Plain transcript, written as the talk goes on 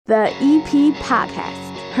the EP Podcast.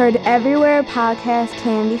 Heard everywhere podcasts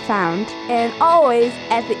can be found, and always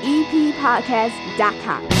at the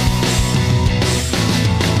EPCHS.com.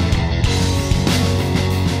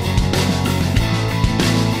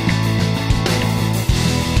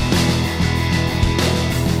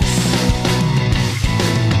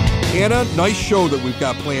 Anna, nice show that we've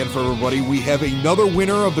got planned for everybody. We have another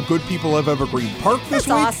winner of the Good People of Evergreen Park this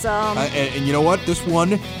week. That's awesome. And you know what? This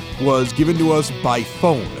one was given to us by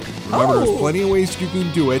phone. Remember, there's plenty of ways you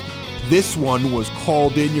can do it. This one was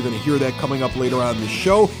called in. You're going to hear that coming up later on in the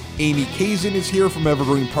show. Amy Kazin is here from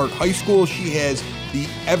Evergreen Park High School. She has the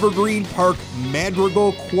Evergreen Park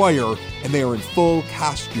Madrigal Choir, and they are in full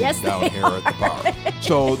costume down here at the bar.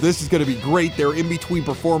 So this is going to be great. They're in between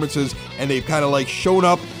performances, and they've kind of like shown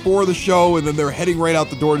up for the show, and then they're heading right out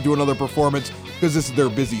the door to do another performance because this is their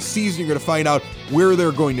busy season. You're going to find out where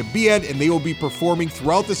they're going to be at, and they will be performing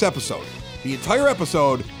throughout this episode. The entire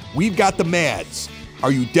episode, we've got the Mads.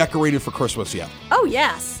 Are you decorated for Christmas yet? Oh,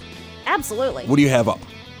 yes. Absolutely. What do you have up?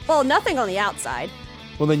 Well, nothing on the outside.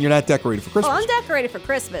 Well, then you're not decorated for Christmas. Oh, I'm decorated for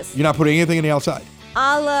Christmas. You're not putting anything on the outside?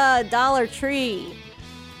 A la Dollar Tree.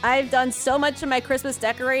 I've done so much of my Christmas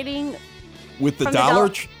decorating. With the Dollar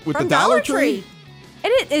Tree?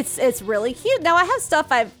 And it's really cute. Now, I have stuff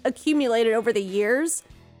I've accumulated over the years,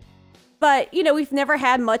 but, you know, we've never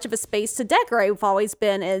had much of a space to decorate. We've always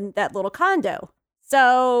been in that little condo.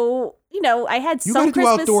 So, you know, I had some Christmas stuff. You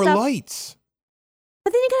gotta do outdoor lights.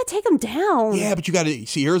 But then you gotta take them down. Yeah, but you gotta,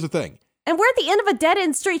 see, here's the thing. And we're at the end of a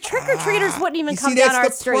dead-end street. Trick-or-treaters wouldn't even come down our street.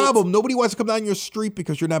 That's the problem. Nobody wants to come down your street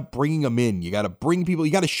because you're not bringing them in. You got to bring people.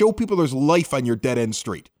 You got to show people there's life on your dead-end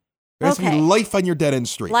street. There has to be life on your dead-end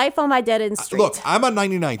street. Life on my dead-end street. Look, I'm on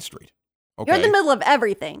 99th Street. Okay? You're in the middle of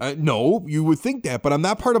everything. No, you would think that, but I'm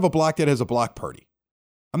not part of a block that has a block party.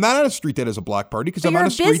 I'm not on a street that has a block party because I'm on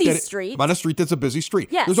a street I'm on a street that's a busy street.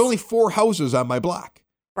 Yes. There's only 4 houses on my block.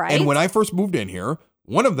 Right. And when I first moved in here,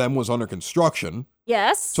 one of them was under construction.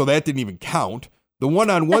 Yes. So that didn't even count. The one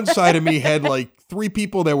on one side of me had like 3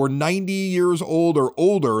 people that were 90 years old or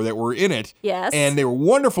older that were in it. Yes. And they were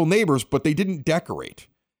wonderful neighbors, but they didn't decorate.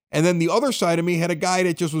 And then the other side of me had a guy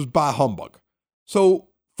that just was bah humbug. So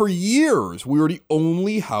for years, we were the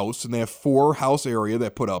only house, and they have 4-house area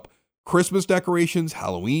that put up Christmas decorations,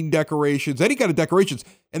 Halloween decorations, any kind of decorations.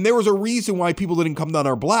 And there was a reason why people didn't come down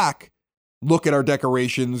our block, look at our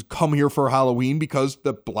decorations, come here for Halloween, because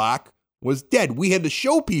the block was dead. We had to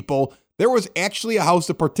show people there was actually a house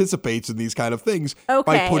that participates in these kind of things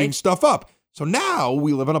by putting stuff up. So now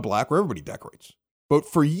we live in a block where everybody decorates. But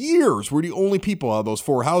for years, we're the only people out of those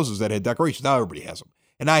 4 houses that had decorations. Now everybody has them.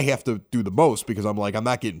 And I have to do the most because I'm like, I'm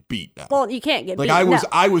not getting beat now. Well, you can't get beat. I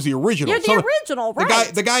was the original. You're the original,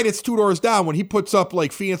 right? The guy that's 2 doors down, when he puts up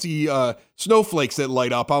like fancy snowflakes that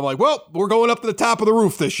light up, I'm like, well, we're going up to the top of the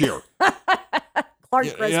roof this year.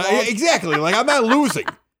 Clark Griswold. Exactly. Like, I'm not losing.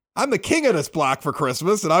 I'm the king of this block for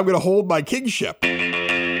Christmas, and I'm going to hold my kingship.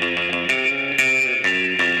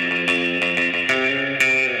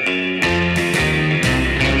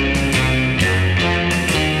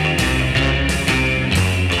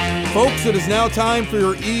 Folks, it is now time for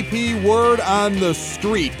your EP Word on the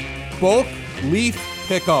Street. Bulk leaf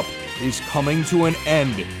pickup is coming to an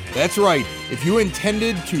end. That's right. If you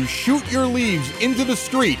intended to shoot your leaves into the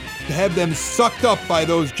street to have them sucked up by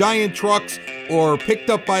those giant trucks or picked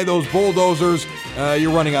up by those bulldozers,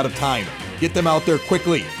 you're running out of time. Get them out there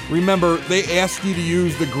quickly. Remember, they ask you to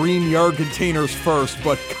use the green yard containers first,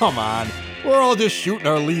 but come on. We're all just shooting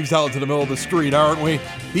our leaves out into the middle of the street, aren't we?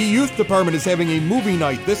 The youth department is having a movie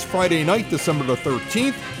night this Friday night, December the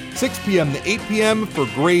 13th, 6 p.m. to 8 p.m. for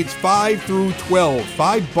grades 5 through 12,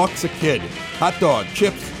 $5 a kid. Hot dog,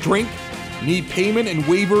 chips, drink. Need payment and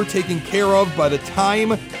waiver taken care of by the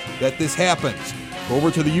time that this happens. Go over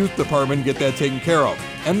to the youth department and get that taken care of.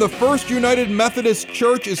 And the First United Methodist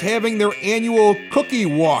Church is having their annual cookie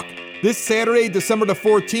walk this Saturday, December the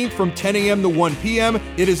 14th from 10 a.m. to 1 p.m.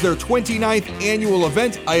 It is their 29th annual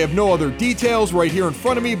event. I have no other details right here in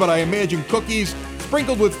front of me, but I imagine cookies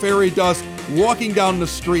sprinkled with fairy dust walking down the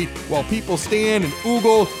street while people stand and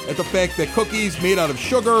oogle at the fact that cookies made out of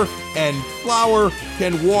sugar and flour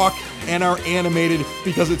can walk and are animated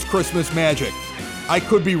because it's Christmas magic. I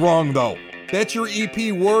could be wrong, though. That's your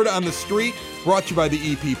EP Word on the Street, brought to you by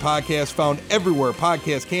the EP Podcast, found everywhere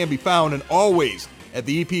podcasts can be found, and always at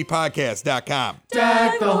the EPCHS.com.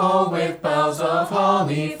 Deck the hall with boughs of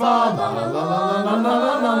holly, fa la la la la la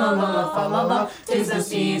la la la fa la la. 'Tis the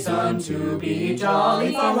season to be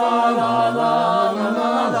jolly, fa la la la la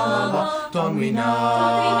la la la. Don we now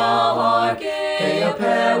our gay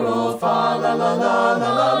apparel, fa la la la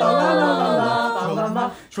la la la la la fa la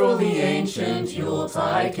la. Troll the ancient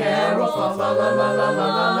Yuletide carol. Fa la la la la la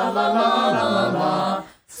la la la la la.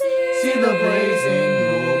 See the blazing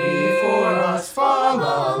rule before us. Fa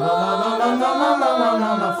la la la la la la la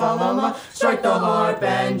la la. Fa la la. Strike the harp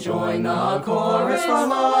and join the chorus. Fa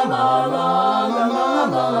la la la la la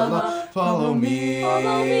la la. Follow me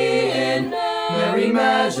in merry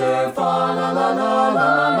measure. Fa la la la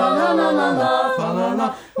la la la la la. Fa la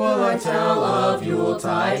la. While I tell of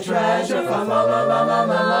Yuletide treasure. Fa la la la la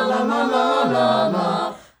la la la la la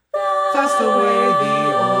la. Fast away the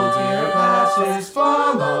old year passes. Fa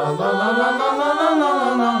la la la la la la la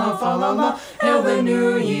la la. Fa la la. Hail the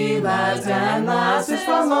new ye lads and lasses.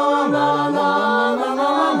 Fa la la la la la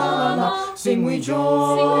la la la. Sing we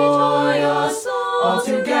joyous all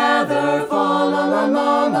together. Fa la la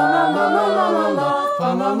la la la la la la la.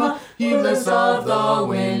 Fa la la. Heedless of the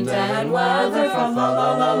wind and weather. Fa la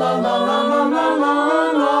la la la la la la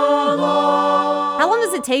la la la. How long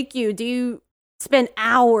does it take you? Do you spend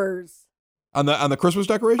hours On the Christmas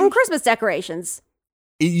decorations? on Christmas decorations?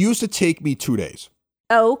 It used to take me 2 days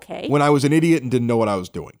Oh, okay. when I was an idiot and didn't know what I was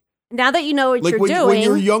doing. Now that you know what Like you're when doing,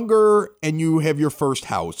 you're younger and you have your first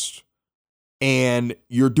house and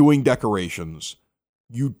you're doing decorations,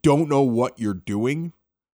 you don't know what you're doing,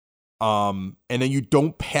 and then you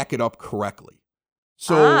don't pack it up correctly.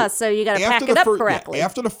 So so you got to after pack it the up fir- correctly. yeah,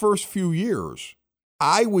 after the first few years,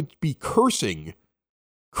 I would be cursing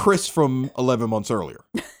Chris from 11 months earlier.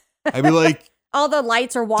 I'd be like, All the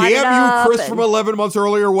lights are wired damn up. you, Chris from 11 months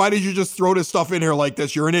earlier. Why did you just throw this stuff in here like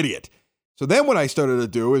this? You're an idiot. So then what I started to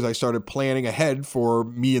do is I started planning ahead for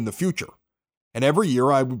me in the future. And every year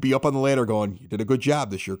I would be up on the ladder going, you did a good job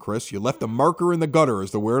this year, Chris. You left a marker in the gutter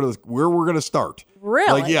as to where we're going to start.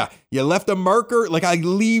 Really? Like, yeah, you left a marker. Like, I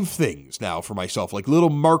leave things now for myself, like little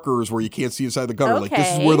markers where you can't see inside the gutter. Like, this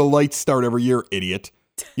is Okay. where the lights start every year, idiot.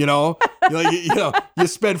 You know, you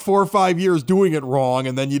spent 4 or 5 years doing it wrong,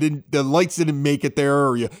 and then the lights didn't make it there,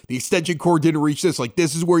 or the extension cord didn't reach this. Like,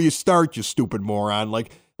 this is where you start, you stupid moron.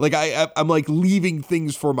 Like I'm like leaving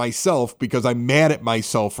things for myself because I'm mad at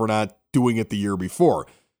myself for not doing it the year before.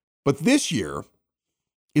 But this year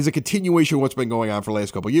is a continuation of what's been going on for the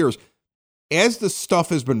last couple of years. As the stuff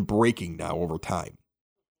has been breaking now over time,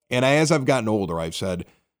 and as I've gotten older, I've said,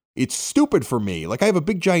 it's stupid for me. Like, I have a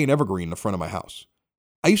big giant evergreen in the front of my house.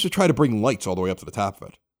 I used to try to bring lights all the way up to the top of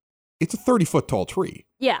it. It's a 30-foot tall tree.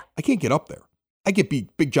 Yeah. I can't get up there. I get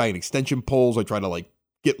big giant extension poles. I try to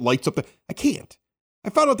get lights up there. I can't. I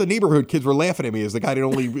found out the neighborhood kids were laughing at me as the guy that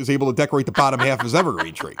only was able to decorate the bottom half of his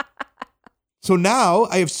evergreen tree. So now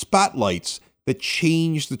I have spotlights that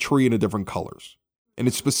change the tree into different colors. And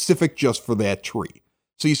it's specific just for that tree.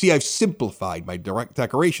 So you see, I've simplified my direct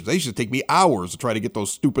decorations. They used to take me hours to try to get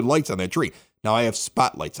those stupid lights on that tree. Now I have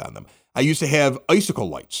spotlights on them. I used to have icicle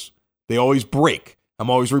lights. They always break. I'm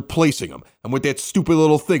always replacing them. I'm with that stupid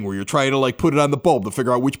little thing where you're trying to put it on the bulb to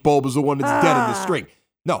figure out which bulb is the one that's dead in the string.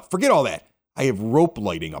 No, forget all that. I have rope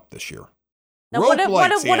lighting up this year. Now, Rope what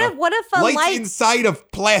lights, if a lights light inside of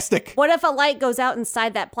plastic. What if a light goes out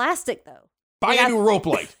inside that plastic though? Buy a new rope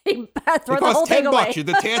light. Throw It the whole costs thing $10. away. You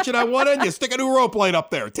detach it on one end, you stick a new rope light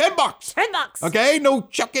up there. $10. $10. Okay, no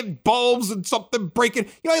chucking bulbs and something breaking.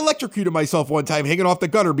 I electrocuted myself one time hanging off the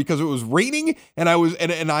gutter because it was raining, and I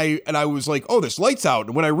was like, oh, this light's out.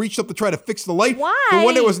 And when I reached up to try to fix the light, Why? the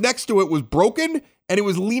one that was next to it was broken, and it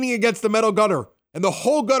was leaning against the metal gutter, and the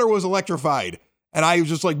whole gutter was electrified. And I was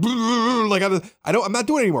just like I'm not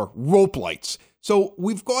doing it anymore. Rope lights. So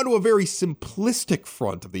we've gone to a very simplistic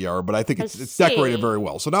front of the yard, but I think it's decorated very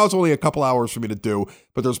well. So now it's only a couple hours for me to do,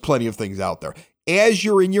 but there's plenty of things out there. As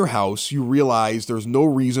you're in your house, you realize there's no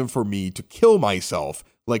reason for me to kill myself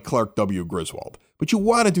like Clark W. Griswold. But you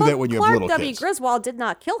want to do that when you have little Clark W. kids. Griswold did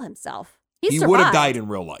not kill himself. He He would have survived. died in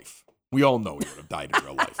real life. We all know he would have died in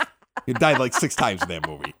real life. He died 6 times in that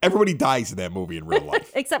movie. Everybody dies in that movie in real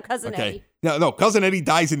life. Except Cousin Okay. Eddie. No, Cousin Eddie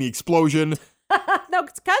dies in the explosion. No,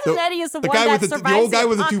 Cousin Eddie is the one guy that with survives the old guy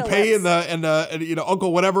with the apocalypse. toupee and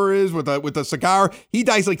Uncle whatever it is with the cigar. He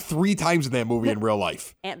dies 3 times in that movie in real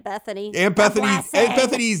life. Aunt Bethany. Aunt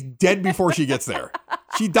Bethany's dead before she gets there.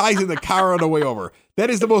 She dies in the car on the way over. That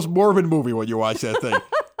is the most morbid movie when you watch that thing.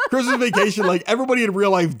 Christmas Vacation, everybody in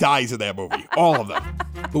real life dies in that movie. All of them.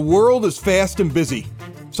 The world is fast and busy.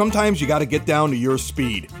 Sometimes you got to get down to your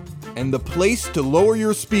speed. And the place to lower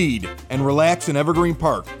your speed and relax in Evergreen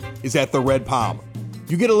Park is at the Red Palm.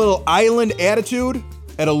 You get a little island attitude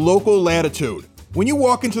at a local latitude. When you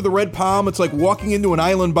walk into the Red Palm, it's like walking into an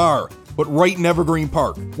island bar, but right in Evergreen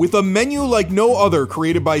Park. With a menu like no other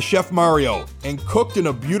created by Chef Mario and cooked in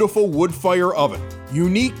a beautiful wood fire oven.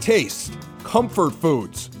 Unique taste, comfort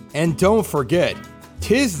foods, and don't forget,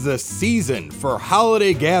 'Tis the season for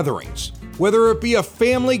holiday gatherings. Whether it be a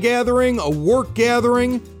family gathering, a work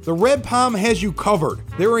gathering, the Red Palm has you covered.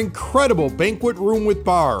 Their incredible banquet room with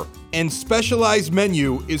bar and specialized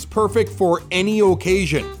menu is perfect for any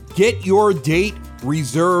occasion. Get your date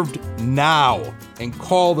reserved now and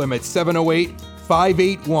call them at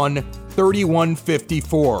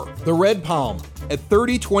 708-581-3154. The Red Palm at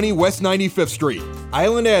 3020 West 95th Street.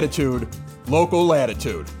 Island attitude, local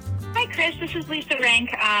latitude. Hi, Chris. This is Lisa Rank.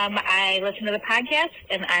 I listen to the podcast,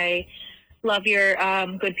 and I love your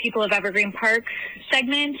Good People of Evergreen Park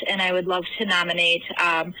segment, and I would love to nominate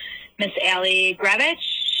Miss Allie Gravich.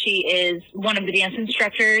 She is one of the dance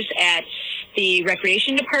instructors at the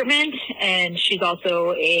Recreation Department, and she's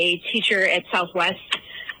also a teacher at Southwest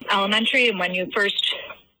Elementary. And when you first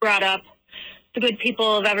brought up the Good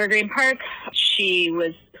People of Evergreen Park, she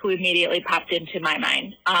was who immediately popped into my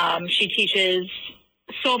mind. She teaches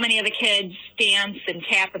so many of the kids dance and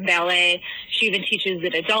tap and ballet. She even teaches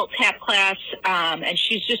an adult tap class, and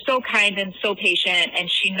she's just so kind and so patient,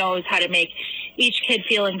 and she knows how to make each kid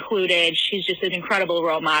feel included. She's just an incredible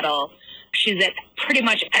role model. She's at pretty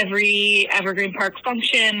much every Evergreen Park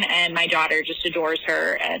function, and my daughter just adores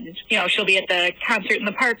her. And, she'll be at the concert in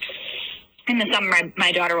the park in the summer.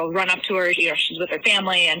 My daughter will run up to her. She's with her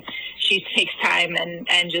family, and she takes time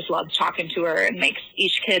and just loves talking to her and makes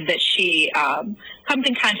each kid that she comes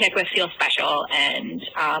in contact with feel special. And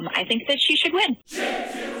I think that she should win.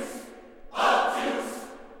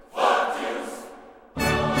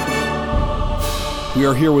 We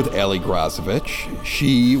are here with Allie Grazovich.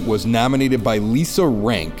 She was nominated by Lisa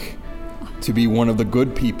Rank to be one of the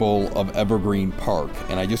good people of Evergreen Park.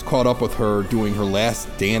 And I just caught up with her doing her last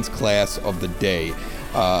dance class of the day.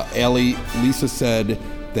 Allie, Lisa said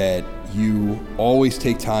that you always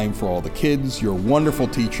take time for all the kids. You're a wonderful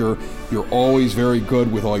teacher. You're always very good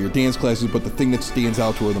with all your dance classes. But the thing that stands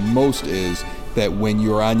out to her the most is that when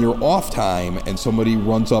you're on your off time and somebody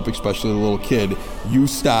runs up, especially a little kid, you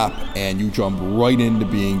stop and you jump right into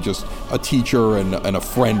being just a teacher and a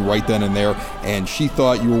friend right then and there. And she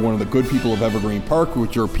thought you were one of the good people of Evergreen Park,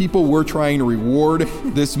 which are people we're trying to reward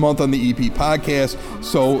this month on the EP podcast.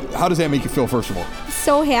 So how does that make you feel, first of all?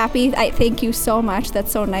 So happy. I thank you so much.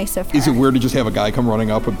 That's so nice of her. Is it weird to just have a guy come running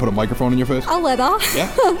up and put a microphone in your face? A little. Yeah?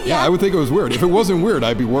 Yeah, I would think it was weird. If it wasn't weird,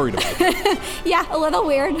 I'd be worried about it. Yeah, a little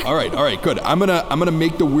weird. All right, good. I'm gonna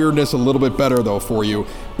make the weirdness a little bit better though for you.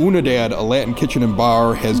 Unidad, a Latin kitchen and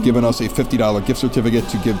bar, has given us a $50 gift certificate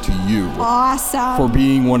to give to you. Awesome. For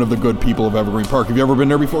being one of the good people of Evergreen Park. Have you ever been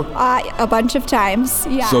there before? A bunch of times,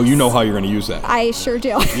 yes. So you know how you're going to use that. I sure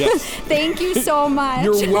do. Yes. Thank you so much.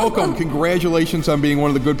 You're welcome. Congratulations on being one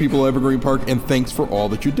of the good people of Evergreen Park, and thanks for all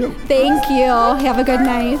that you do. Thank you. Have a good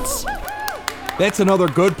night. That's another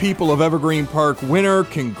Good People of Evergreen Park winner.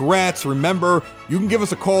 Congrats. Remember, you can give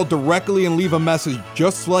us a call directly and leave a message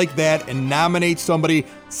just like that and nominate somebody,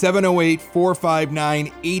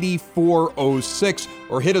 708-459-8406,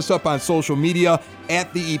 or hit us up on social media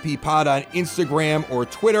at the EP Pod on Instagram or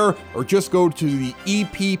Twitter, or just go to the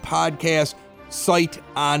EP Podcast site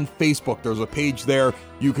on Facebook. There's a page there.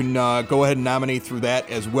 You can go ahead and nominate through that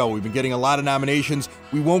as well. We've been getting a lot of nominations.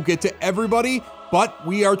 We won't get to everybody, but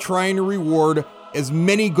we are trying to reward as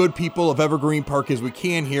many good people of Evergreen Park as we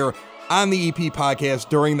can here on the EP Podcast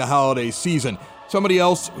during the holiday season. Somebody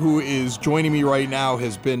else who is joining me right now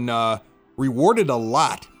has been rewarded a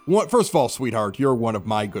lot. First of all, sweetheart, you're one of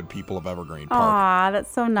my good people of Evergreen Park. Aw,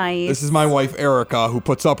 that's so nice. This is my wife, Erica, who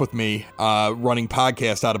puts up with me running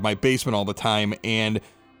podcasts out of my basement all the time. And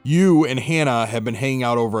you and Hannah have been hanging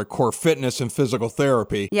out over at Core Fitness and Physical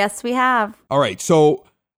Therapy. Yes, we have. All right, so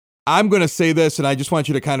I'm going to say this, and I just want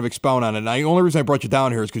you to kind of expound on it. And the only reason I brought you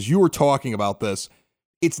down here is because you were talking about this.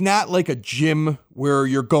 It's not like a gym where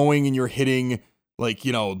you're going and you're hitting like,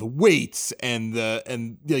 the weights and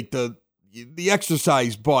the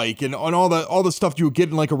exercise bike and on all the stuff you would get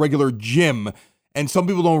in like a regular gym. And some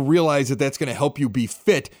people don't realize that that's going to help you be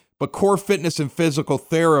fit. But Core Fitness and Physical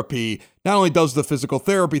Therapy not only does the physical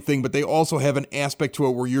therapy thing, but they also have an aspect to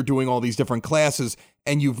it where you're doing all these different classes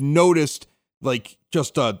and you've noticed like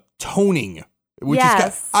just a toning, which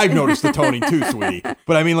yes. I've noticed the toning too, sweetie.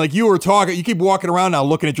 But I mean, like you keep walking around now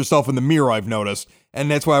looking at yourself in the mirror, I've noticed.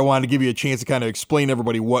 And that's why I wanted to give you a chance to kind of explain to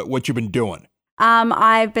everybody what you've been doing.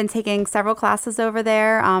 I've been taking several classes over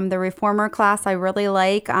there. The reformer class I really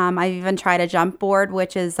like. I've even tried a jump board,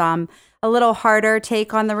 which is a little harder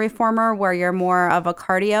take on the reformer where you're more of a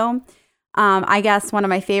cardio. I guess one of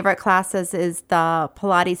my favorite classes is the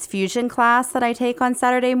Pilates fusion class that I take on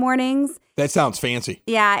Saturday mornings. That sounds fancy.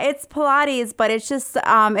 Yeah, it's Pilates, but it's just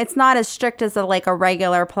it's not as strict as a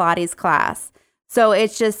regular Pilates class. So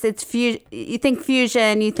it's you think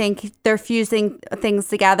fusion, you think they're fusing things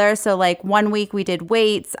together. So like one week we did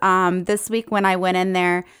weights. This week when I went in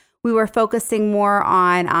there, we were focusing more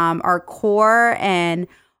on our core and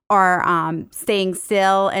our staying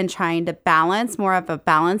still and trying to balance, more of a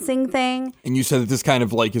balancing thing. And you said that this kind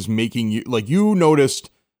of like is making you, like you noticed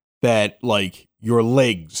that like your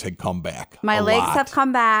legs had come back. My legs have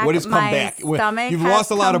come back. What has come back? Stomach You've lost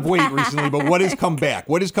a lot of weight back. recently, but what has come back?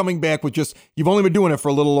 What is coming back with just, you've only been doing it for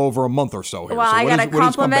a little over a month or so here. Well, so I got a what has come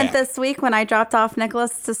compliment back? this week when I dropped off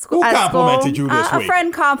Nicholas to school. Who complimented you this A week?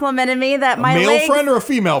 friend complimented me that A my male legs, friend or a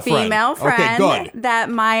female friend? Female friend. Okay, good. That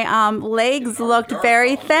my legs looked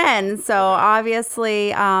very thin. So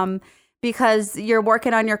obviously, because you're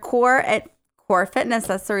working on your core at core fitness,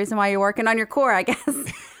 that's the reason why you're working on your core, I guess.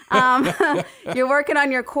 You're working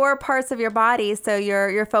on your core parts of your body, so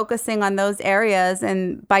you're focusing on those areas,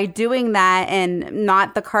 and by doing that and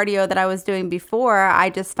not the cardio that I was doing before, I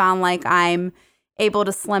just found like I'm able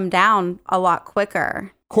to slim down a lot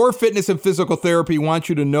quicker. Core Fitness and Physical Therapy wants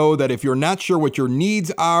you to know that if you're not sure what your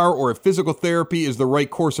needs are or if physical therapy is the right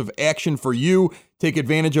course of action for you, take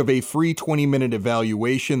advantage of a free 20-minute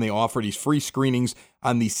evaluation. They offer these free screenings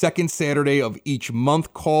on the second Saturday of each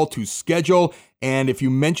month. Call to schedule. And if you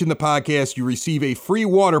mention the podcast, you receive a free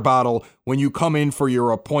water bottle when you come in for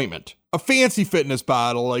your appointment. A fancy fitness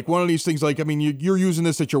bottle, like one of these things, like, I mean, you're using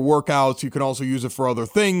this at your workouts. You can also use it for other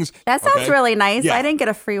things. That sounds really nice. Yeah. I didn't get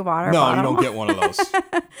a free water No, bottle. you don't get one of those.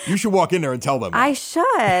 You should walk in there and tell them. I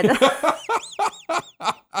should.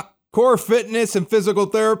 Core Fitness and Physical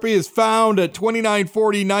Therapy is found at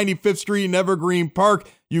 2940 95th Street in Evergreen Park.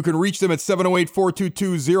 You can reach them at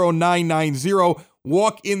 708-422-0990.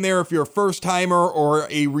 Walk in there if you're a first-timer or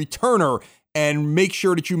a returner, and make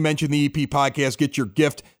sure that you mention the EP podcast. Get your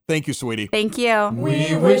gift. Thank you, sweetie. Thank you.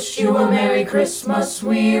 We wish you a Merry Christmas.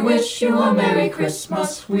 We wish you a Merry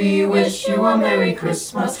Christmas. We wish you a Merry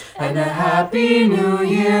Christmas and a Happy New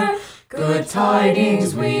Year. Good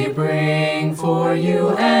tidings we bring for you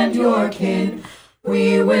and your kin.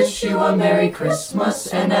 We wish you a Merry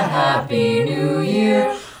Christmas and a Happy New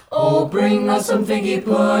Year. Oh, bring us some figgy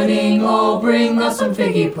pudding. Oh, bring us some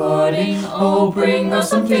figgy pudding. Oh, bring us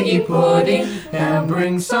some figgy pudding. And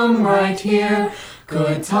bring some right here.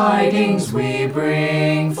 Good tidings we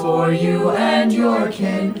bring for you and your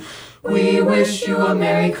kin. We wish you a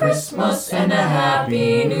Merry Christmas and a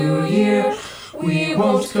Happy New Year. We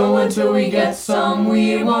won't go until we get some.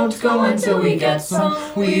 We won't go until we get some.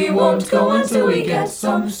 We won't go until we get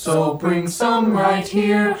some. So bring some right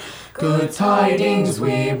here. Good tidings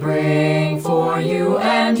we bring for you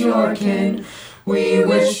and your kin. We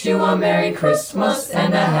wish you a Merry Christmas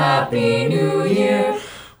and a Happy New Year.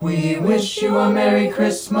 We wish you a Merry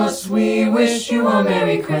Christmas. We wish you a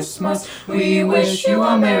Merry Christmas. We wish you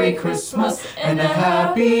a Merry Christmas and a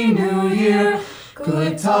Happy New Year.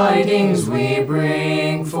 Good tidings we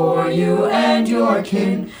bring for you and your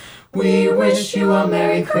kin. We wish you a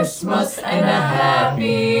Merry Christmas and a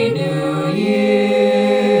Happy New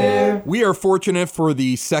Year. We are fortunate for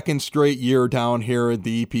the second straight year down here at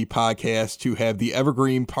the EP podcast to have the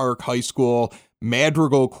Evergreen Park High School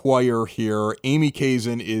Madrigal Choir here. Amy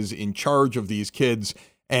Kazin is in charge of these kids,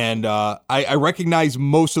 and I recognize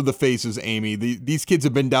most of the faces, Amy. These kids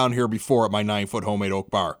have been down here before at my 9-foot homemade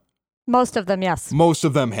oak bar. Most of them, yes. Most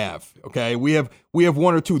of them have. Okay, we have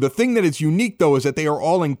one or two. The thing that is unique though is that they are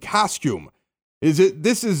all in costume.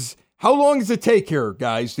 How long does it take here,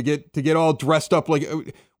 guys, to get all dressed up? Like,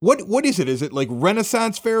 what is it? Is it like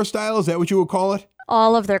Renaissance fair style? Is that what you would call it?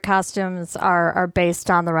 All of their costumes are based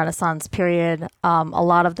on the Renaissance period. A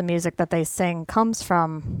lot of the music that they sing comes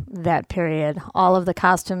from that period. All of the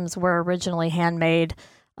costumes were originally handmade.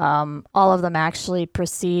 All of them actually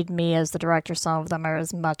precede me as the director. Some of them are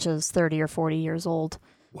as much as 30 or 40 years old.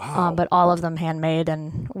 Wow. But all of them handmade,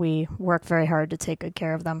 and we work very hard to take good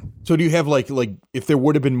care of them. So do you have like if there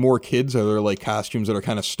would have been more kids, are there like costumes that are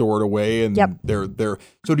kind of stored away and Yep. they're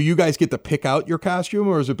so do you guys get to pick out your costume,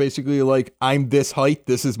 or is it basically like, I'm this height,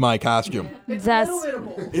 this is my costume?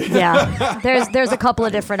 Yeah. There's a couple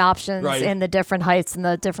of different options Right. in the different heights and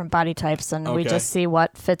the different body types, and we Okay. just see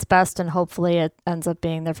what fits best, and hopefully it ends up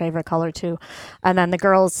being their favorite color too. And then the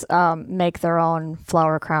girls make their own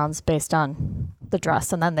flower crowns based on the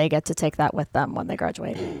dress, and then they get to take that with them when they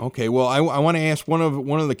graduate. Okay, well, I want to ask one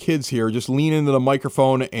of the kids here, just lean into the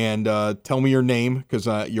microphone and tell me your name, because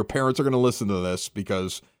your parents are going to listen to this,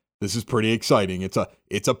 because This is pretty exciting. It's a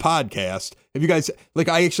podcast. Have you guys, like,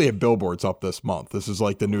 I actually have billboards up this month. This is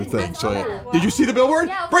like the new thing. So did you see the billboard?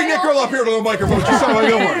 Yeah, Bring that girl up here to the microphone. She saw my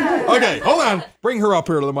billboard. Okay, hold on. Bring her up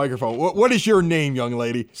here to the microphone. What is your name, young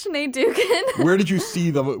lady? Sinead Dugan. Where did you see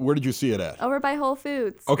it at? Over by Whole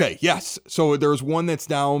Foods. Okay, yes. So there's one that's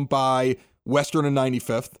down by Western and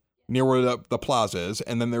 95th, near where the plaza is.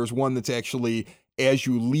 And then there's one that's actually as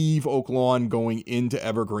you leave Oak Lawn going into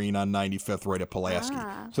Evergreen on 95th, right at Pulaski.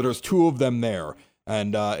 So there's two of them there.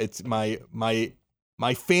 And it's my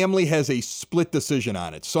family has a split decision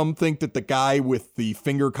on it. Some think that the guy with the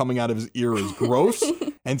finger coming out of his ear is gross,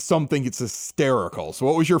 and some think it's hysterical. So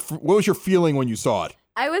what was your feeling when you saw it?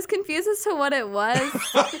 I was confused as to what it was.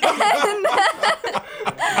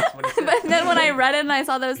 But then when I read it and I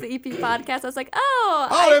saw that was the EP podcast, I was like,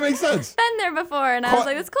 that makes sense. I've been there before, and I was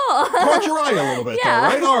like, it's cool. Caught your eye a little bit, Yeah. though,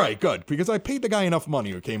 right? All right, good, because I paid the guy enough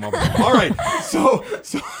money who came up with it. All right,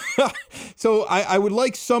 so I would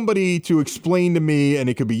like somebody to explain to me, and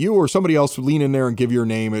it could be you or somebody else, lean in there and give your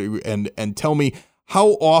name and tell me,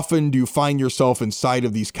 how often do you find yourself inside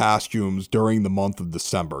of these costumes during the month of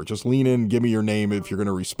December? Just lean in, give me your name if you're going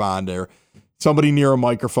to respond there. Somebody near a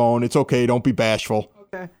microphone. It's okay. Don't be bashful.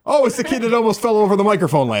 Okay. Oh, it's the kid that almost fell over the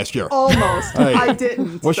microphone last year. Almost. Hey. I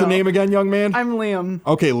didn't. What's your name again, young man? I'm Liam.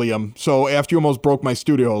 Okay, Liam. So after you almost broke my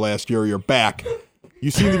studio last year, you're back. You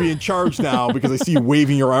seem to be in charge now because I see you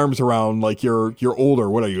waving your arms around like you're older.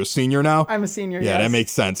 What are you, a senior now? I'm a senior, Yeah, yes. that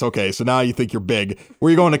makes sense. Okay, so now you think you're big. Are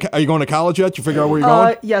you going to college yet? You figure out where you're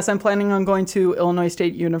going? Yes, I'm planning on going to Illinois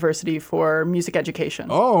State University for music education.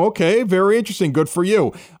 Oh, okay. Very interesting. Good for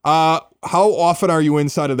you. How often are you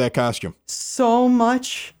inside of that costume? So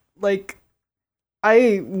much. Like,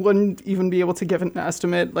 I wouldn't even be able to give an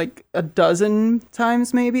estimate, like a dozen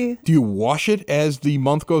times maybe. Do you wash it as the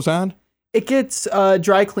month goes on? It gets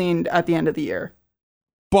dry cleaned at the end of the year.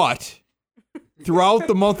 But throughout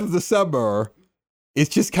the month of December, it's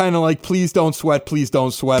just kind of like, please don't sweat. Please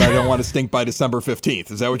don't sweat. I don't want to stink by December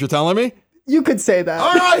 15th. Is that what you're telling me? You could say that.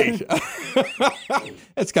 All right.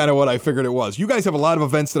 That's kind of what I figured it was. You guys have a lot of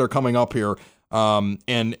events that are coming up here. And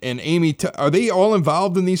Amy, are they all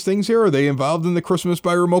involved in these things here? Are they involved in the Christmas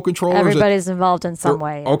by remote control? Everybody's involved in some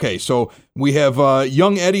way. Okay, so we have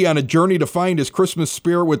young Eddie on a journey to find his Christmas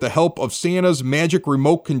spirit with the help of Santa's magic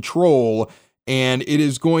remote control. And it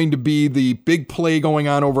is going to be the big play going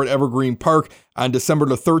on over at Evergreen Park on December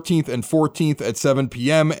the 13th and 14th at 7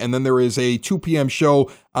 p.m. And then there is a 2 p.m. show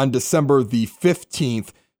on December the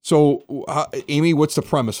 15th. So, Amy, what's the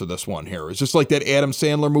premise of this one here? Is this like that Adam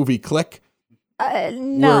Sandler movie Click?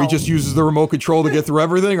 No. Where he just uses the remote control to get through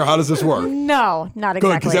everything, or how does this work? No, not exactly.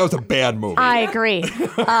 Good, because that was a bad movie. I agree.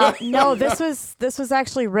 No, this was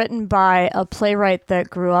actually written by a playwright that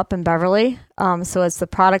grew up in Beverly. So it's the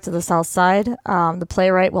product of the South Side. The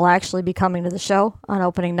playwright will actually be coming to the show on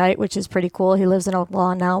opening night, which is pretty cool. He lives in Oak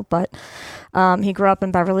Lawn now, but he grew up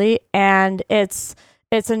in Beverly, and it's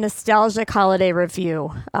a nostalgic holiday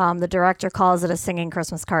review. The director calls it a singing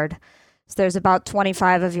Christmas card. So there's about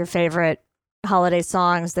 25 of your favorite holiday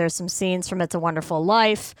songs. There's some scenes from It's a Wonderful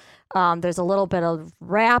Life. There's a little bit of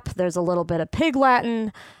rap. There's a little bit of Pig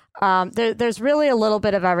Latin. There's really a little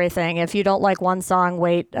bit of everything. If you don't like one song,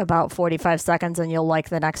 wait about 45 seconds and you'll like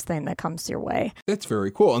the next thing that comes your way. That's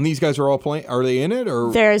very cool. And these guys are all playing. Are they in it?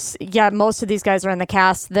 Or Most of these guys are in the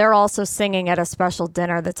cast. They're also singing at a special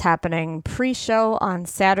dinner that's happening pre-show on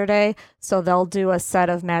Saturday. So they'll do a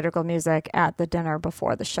set of madrigal music at the dinner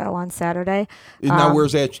before the show on Saturday. Now,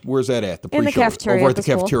 where's that at? The pre-show? In the cafeteria Over at the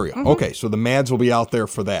school. cafeteria. Mm-hmm. Okay, so the Mads will be out there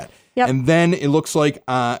for that. Yep. And then it looks like,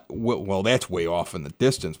 well, that's way off in the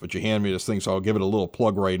distance, but you hand me this thing, so I'll give it a little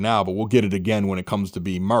plug right now, but we'll get it again when it comes to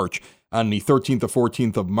be March. On the 13th or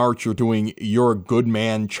 14th of March, you're doing You're a Good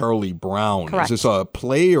Man, Charlie Brown. Correct. Is this a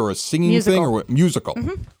play or a singing Musical. thing? Or what? Musical.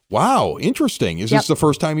 Mm-hmm. Wow, interesting. Is this the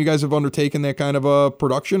first time you guys have undertaken that kind of a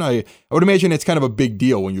production? I would imagine it's kind of a big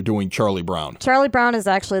deal when you're doing Charlie Brown. Charlie Brown is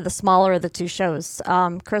actually the smaller of the two shows.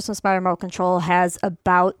 Christmas by Remote Control has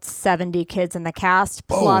about 70 kids in the cast,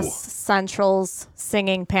 plus Central's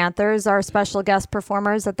Singing Panthers are special guest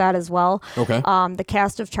performers at that as well. Okay. The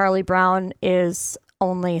cast of Charlie Brown is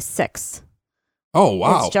only 6. Oh,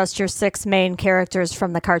 wow. It's just your 6 main characters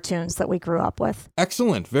from the cartoons that we grew up with.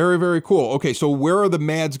 Excellent. Very, very cool. Okay, so where are the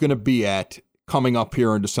Mads going to be at coming up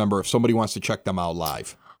here in December if somebody wants to check them out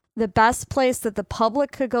live? The best place that the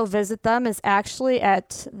public could go visit them is actually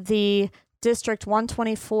at the District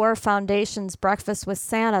 124 Foundation's Breakfast with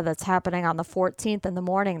Santa that's happening on the 14th in the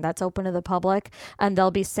morning. That's open to the public, and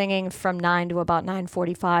they'll be singing from 9 to about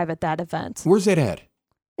 9:45 at that event. Where's that at?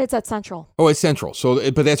 It's at Central. Oh, it's Central.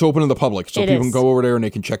 But that's open to the public, so It people is. can go over there and they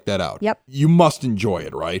can check that out. Yep. You must enjoy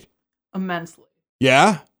it, right? Immensely.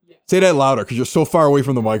 Yeah? Say that louder because you're so far away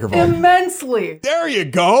from the microphone. Immensely. There you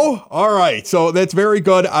go. All right. So that's very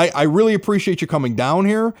good. I really appreciate you coming down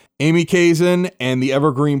here. Amy Kazin and the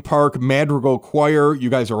Evergreen Park Madrigal Choir. You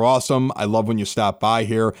guys are awesome. I love when you stop by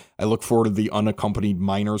here. I look forward to the unaccompanied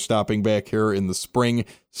minor stopping back here in the spring.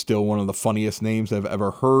 Still one of the funniest names I've ever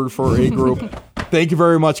heard for a group. Thank you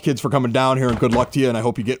very much, kids, for coming down here, and good luck to you. And I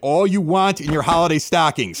hope you get all you want in your holiday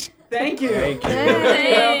stockings. Thank you.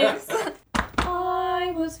 Thanks.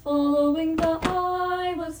 I was following the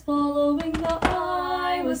I was following the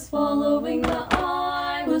I was following the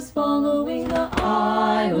I was following the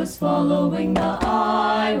I was following the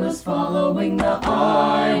I was following the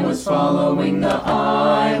I was following the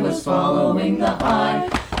I was following the I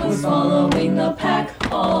was following the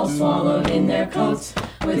pack, all swallowed in their coats,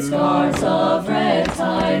 with scarves of red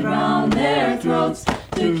tied round their throats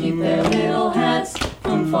to keep their little hats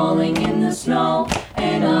from falling in the snow.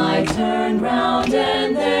 And I turned round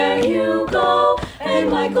and there you go, and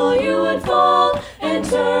Michael, you would fall and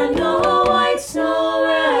turn the white snow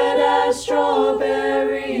red as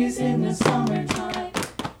strawberries in the summertime.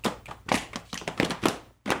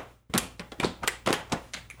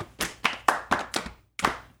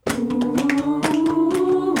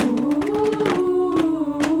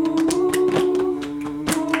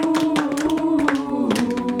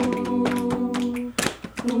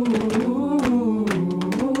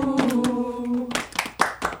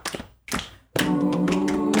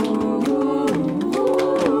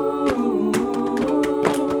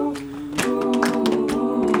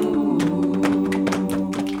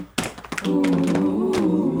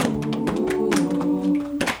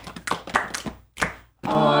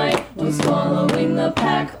 Swallowing the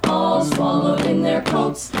pack, all swallowed in their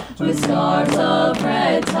coats, with scarves of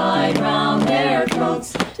red tied round their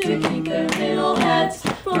throats to keep their little heads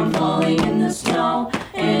from falling in the snow.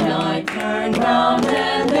 And I turned round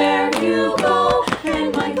and there you go,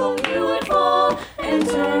 and Michael, you would fall and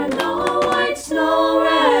turn the white snow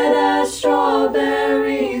red as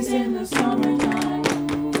strawberries in the summertime.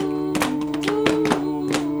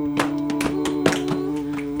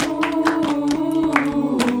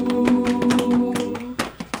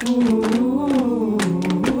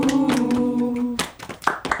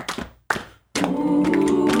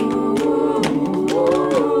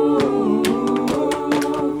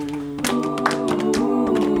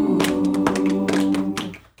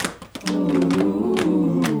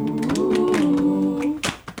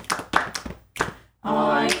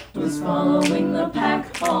 Following the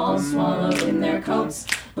pack, all swallowed in their coats,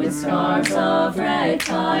 with scarves of red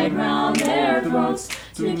tied round their throats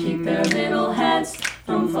to keep their little heads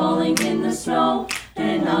from falling in the snow.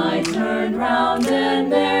 And I turned round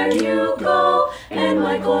and there you go, and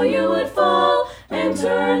Michael, you would fall and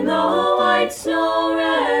turn the white snow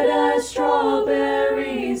red as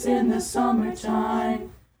strawberries in the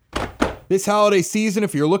summertime. This holiday season,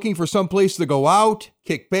 if you're looking for some place to go out,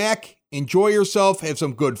 kick back, enjoy yourself, have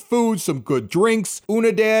some good food, some good drinks,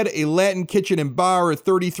 Unidad, a Latin kitchen and bar at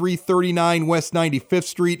 3339 West 95th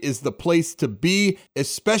Street is the place to be,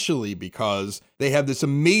 especially because they have this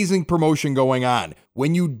amazing promotion going on.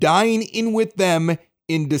 When you dine in with them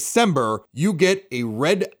in December, you get a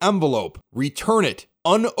red envelope. Return it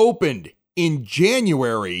unopened in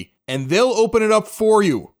January, and they'll open it up for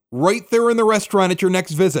you right there in the restaurant at your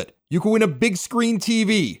next visit. You can win a big screen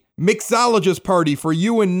TV, mixologist party for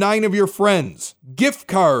you and 9 of your friends, gift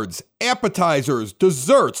cards, appetizers,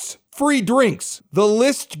 desserts, free drinks. The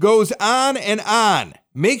list goes on and on.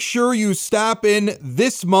 Make sure you stop in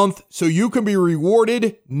this month so you can be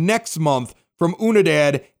rewarded next month from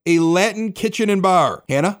Unidad, a Latin kitchen and bar.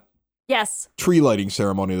 Hannah? Yes. Tree lighting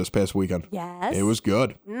ceremony this past weekend. Yes. It was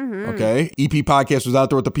good. Okay. EP Podcast was out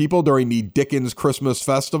there with the people during the Dickens Christmas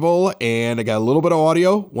Festival, and I got a little bit of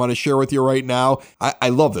audio. Want to share with you right now. I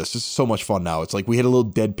love this. This is so much fun now. It's like we had a little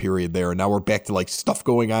dead period there, and now we're back to like stuff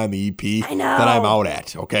going on in the EP I know. that I'm out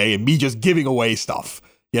at. Okay. And me just giving away stuff,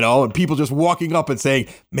 and people just walking up and saying,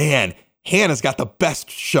 man, Hannah's got the best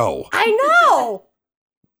show. I know.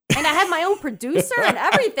 And I have my own producer and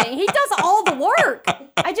everything. He does all the work.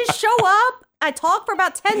 I just show up. I talk for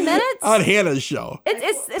about 10 minutes. On Hannah's show.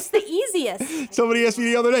 It's the easiest. Somebody asked me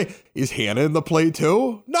the other day, is Hannah in the play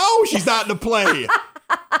too? No, she's not in the play.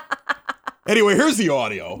 Anyway, here's the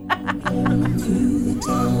audio.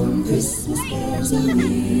 Christmas bells are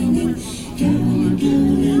ringing,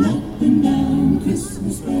 caroling up and down.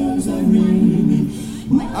 Christmas bells are ringing,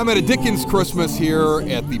 I'm at a Dickens Christmas here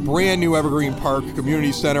at the brand new Evergreen Park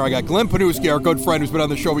Community Center. I got Glenn Panuski, our good friend who's been on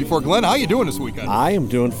the show before. Glenn, how you doing this weekend? I am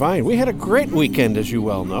doing fine. We had a great weekend, as you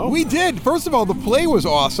well know. We did. First of all, the play was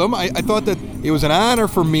awesome. I thought that it was an honor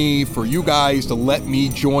for you guys to let me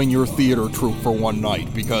join your theater troupe for one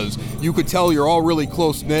night, because you could tell you're all really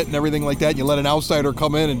close-knit and everything like that. You let an outsider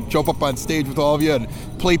come in and jump up on stage with all of you and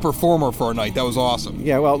play performer for a night. That was awesome.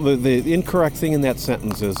 Yeah, well, the incorrect thing in that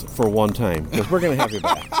sentence is for one time, because we're going to have you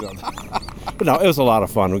back. So. But no, it was a lot of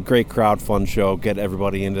fun. A great crowd, fun show, get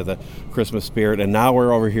everybody into the Christmas spirit. And now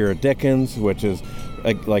we're over here at Dickens, which is,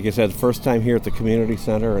 like I said, first time here at the community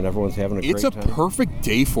center, and everyone's having a great time. It's a perfect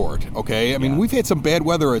day for it, okay? I mean, we've had some bad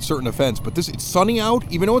weather at certain events, but it's sunny out.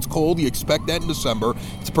 Even though it's cold, you expect that in December.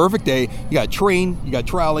 It's a perfect day. You got a train, you got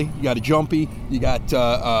trolley, you got a jumpy, you got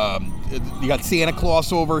Santa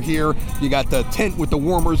Claus over here, you got the tent with the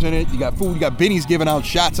warmers in it, you got food, you got Benny's giving out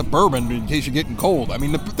shots of bourbon in case you're getting cold. I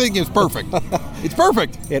mean, the thing is perfect. It's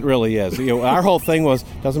perfect. It really is. Our whole thing was,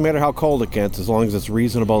 doesn't matter how cold it gets, as long as it's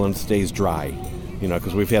reasonable and stays dry.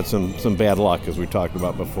 Because we've had some bad luck, as we talked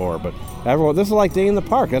about before. But everyone, this is like day in the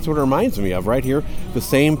park. That's what it reminds me of, right here. The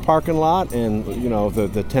same parking lot, and,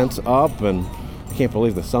 the tent's up, and I can't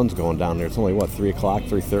believe the sun's going down there. It's only, 3 o'clock,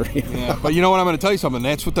 3:30? Yeah, but you know what? I'm going to tell you something.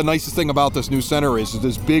 That's what the nicest thing about this new center is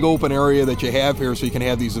this big open area that you have here so you can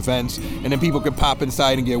have these events, and then people can pop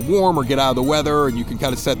inside and get warm or get out of the weather, and you can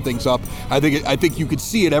kind of set things up. I think you could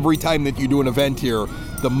see it every time that you do an event here.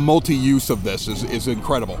 The multi-use of this is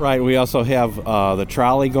incredible. Right. We also have the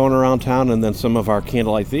trolley going around town, and then some of our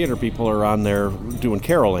candlelight theater people are on there doing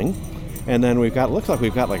caroling. And then looks like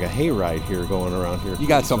we've got like a hayride here going around here. You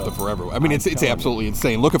got something for everyone. I mean, it's absolutely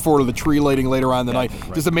insane. Looking forward to the tree lighting later on tonight.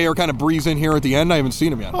 Right. Does the mayor kind of breeze in here at the end? I haven't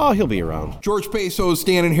seen him yet. Oh, he'll be around. George Peso is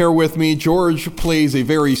standing here with me. George plays a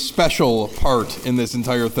very special part in this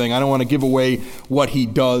entire thing. I don't want to give away what he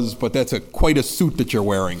does, but that's quite a suit that you're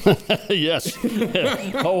wearing. Yes.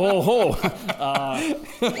 Ho, ho, ho.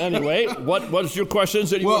 Anyway, what's your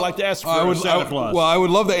questions that you would like to ask for Santa Claus? Well, I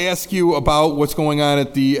would love to ask you about what's going on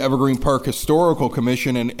at the Evergreen Park Historical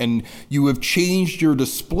Commission, and you have changed your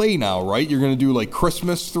display now, right? You're going to do like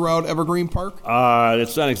Christmas throughout Evergreen Park?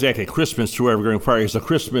 It's not exactly Christmas through Evergreen Park. It's a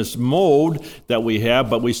Christmas mode that we have,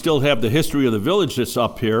 but we still have the history of the village that's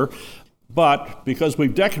up here. But because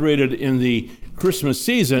we've decorated in the Christmas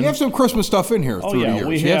season... You have some Christmas stuff in here through the years.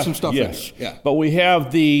 We have some stuff in here. Yeah. But we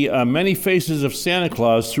have the many faces of Santa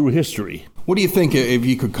Claus through history. What do you think if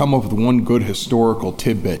you could come up with one good historical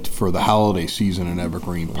tidbit for the holiday season in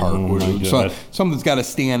Evergreen Park? Something that's got to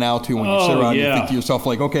stand out to you when you sit around and you think to yourself,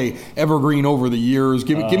 like, okay, Evergreen over the years,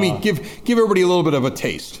 give everybody a little bit of a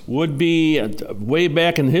taste. Would be way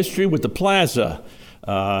back in history with the plaza.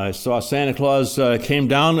 I saw Santa Claus came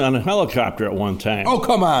down on a helicopter at one time. Oh,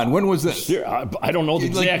 come on. When was this? I don't know the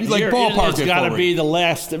exact year. Ballpark It's got to be the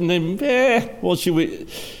last...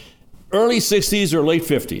 early 60s or late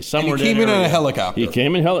 50s, somewhere there. And he came in on a helicopter. He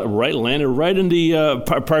came in, landed right in the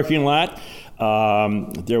parking lot.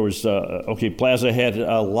 There was, Plaza had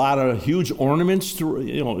a lot of huge ornaments,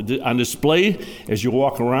 on display as you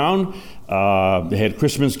walk around. They had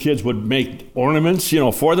Christmas kids would make ornaments,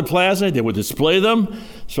 for the Plaza. They would display them.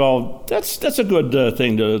 So that's a good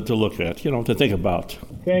thing to look at, to think about.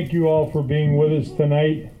 Thank you all for being with us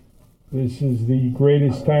tonight. This is the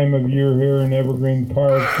greatest time of year here in Evergreen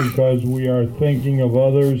Park because we are thinking of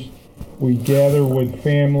others. We gather with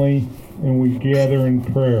family and we gather in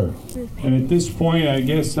prayer. And at this point, I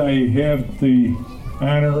guess I have the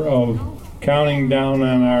honor of counting down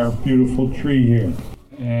on our beautiful tree here.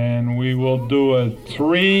 And we will do a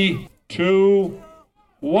 3, 2,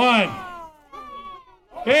 1.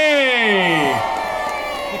 Hey!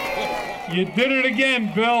 You did it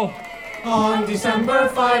again, Bill. On December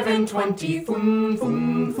 5 and 20, thum,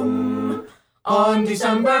 thum, thum. On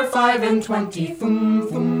December 5 and 20, thum,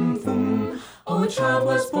 thum, thum. Oh, a child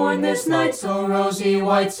was born this night, so rosy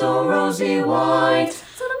white, so rosy white.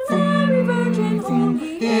 Son of a very virgin,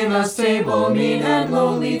 holy, in a stable mean and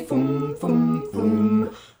lowly, thum, thum,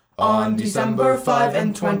 thum. On December 5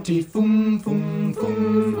 and 20, thum, thum,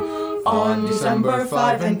 thum. On December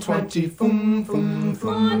 5 and 20, thum, thum,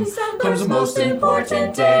 thum. Comes the most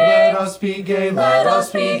important day. Let us be gay, let us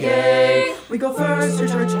be gay. We go first to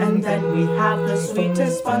church and then we have the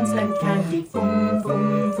sweetest buns and candy. Thum,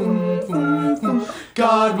 thum, thum, thum, thum.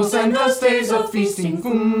 God will send us days of feasting.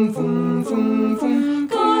 Thum, thum, thum, thum.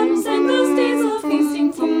 God will send us days of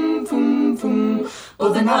feasting. Thum, thum, thum.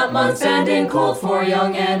 Both in hot months and in cold, for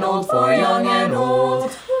young and old, for young and old.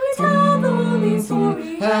 We tell the holy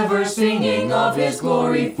story. ever singing of his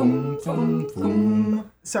glory. Boom, boom,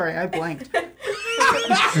 boom. Sorry, I blanked.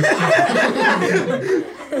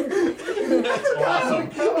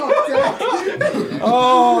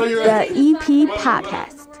 Oh, you're The EP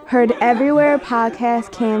Podcast. Heard everywhere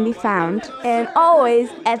podcasts can be found, and always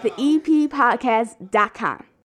at the eppodcast.com.